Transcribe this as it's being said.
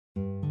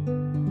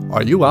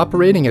Are you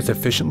operating as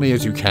efficiently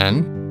as you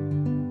can?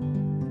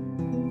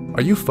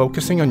 Are you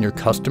focusing on your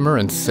customer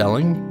and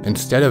selling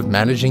instead of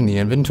managing the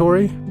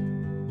inventory?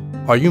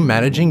 Are you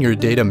managing your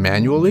data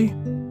manually?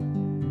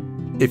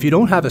 If you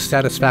don't have a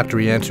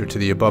satisfactory answer to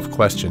the above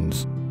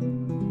questions,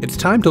 it's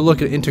time to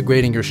look at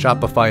integrating your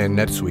Shopify and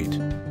NetSuite.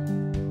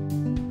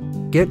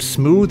 Get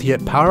smooth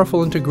yet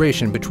powerful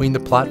integration between the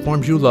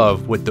platforms you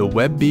love with the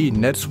WebB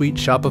NetSuite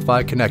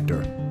Shopify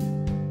connector.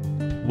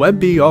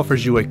 WebB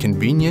offers you a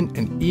convenient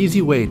and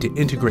easy way to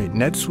integrate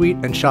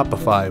NetSuite and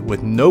Shopify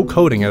with no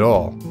coding at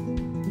all.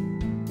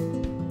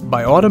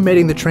 By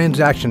automating the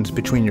transactions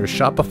between your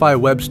Shopify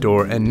web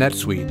store and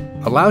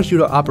NetSuite allows you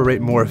to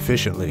operate more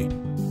efficiently.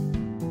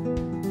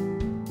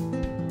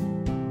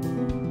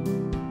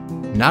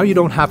 Now you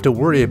don't have to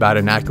worry about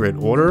inaccurate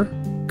order,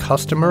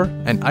 customer,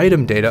 and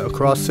item data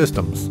across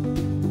systems.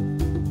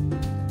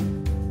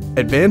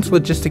 Advanced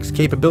logistics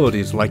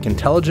capabilities like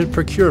intelligent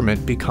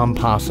procurement become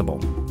possible.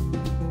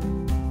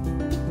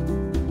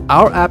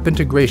 Our app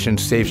integration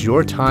saves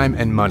your time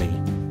and money,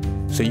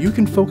 so you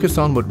can focus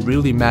on what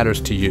really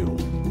matters to you.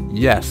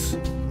 Yes,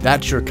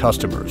 that's your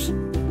customers.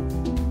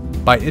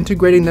 By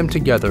integrating them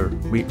together,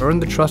 we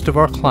earn the trust of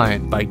our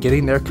client by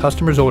getting their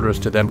customers' orders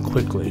to them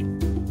quickly.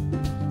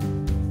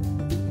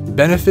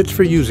 Benefits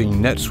for using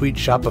NetSuite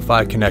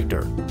Shopify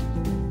Connector.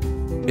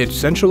 It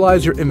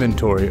centralizes your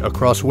inventory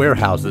across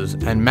warehouses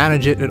and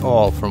manages it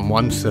all from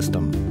one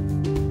system.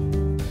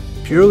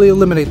 Purely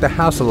eliminate the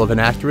hassle of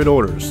inaccurate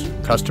orders,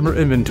 customer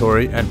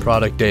inventory, and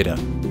product data.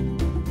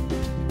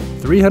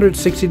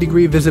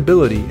 360-degree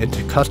visibility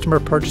into customer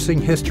purchasing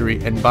history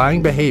and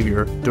buying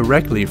behavior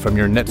directly from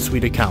your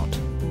NetSuite account.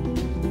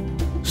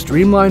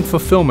 Streamlined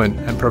fulfillment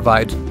and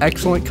provides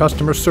excellent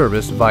customer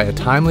service via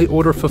timely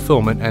order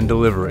fulfillment and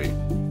delivery.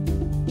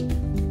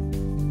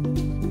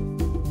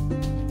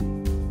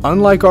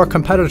 Unlike our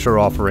competitor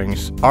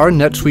offerings, our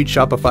NetSuite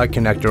Shopify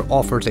connector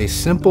offers a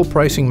simple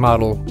pricing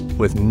model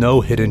with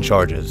no hidden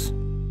charges.